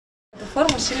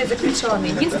форму шили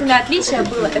заключенные. Единственное отличие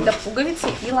было — это пуговицы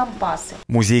и лампасы.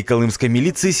 Музей колымской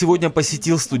милиции сегодня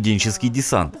посетил студенческий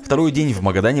десант. Второй день в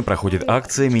Магадане проходит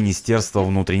акция Министерства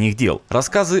внутренних дел.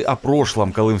 Рассказы о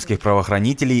прошлом колымских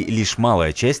правоохранителей — лишь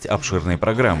малая часть обширной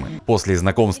программы. После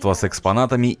знакомства с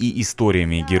экспонатами и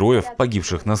историями героев,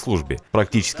 погибших на службе.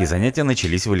 Практические занятия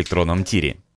начались в электронном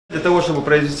тире. Для того, чтобы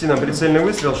произвести нам прицельный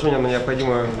выстрел, что нам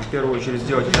необходимо в первую очередь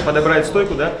сделать? Это подобрать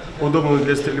стойку, удобную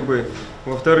для стрельбы.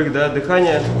 Во-вторых,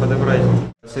 дыхание подобрать,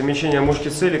 совмещение мушки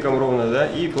с целиком ровно,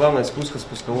 и плавность спуска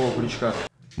спускового крючка.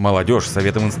 Молодежь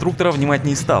советом инструктора внимать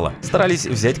не стала. Старались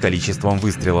взять количеством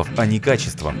выстрелов, а не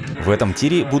качеством. В этом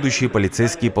тире будущие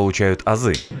полицейские получают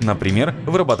азы. Например,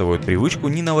 вырабатывают привычку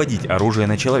не наводить оружие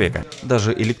на человека,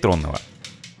 даже электронного.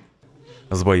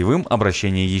 С боевым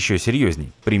обращение еще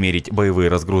серьезней. Примерить боевые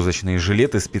разгрузочные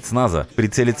жилеты спецназа,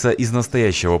 прицелиться из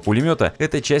настоящего пулемета –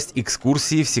 эта часть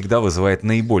экскурсии всегда вызывает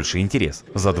наибольший интерес.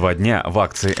 За 2 дня в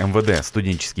акции МВД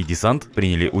 «Студенческий десант»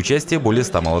 приняли участие более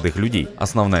 100 молодых людей.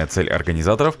 Основная цель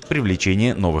организаторов –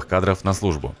 привлечение новых кадров на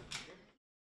службу.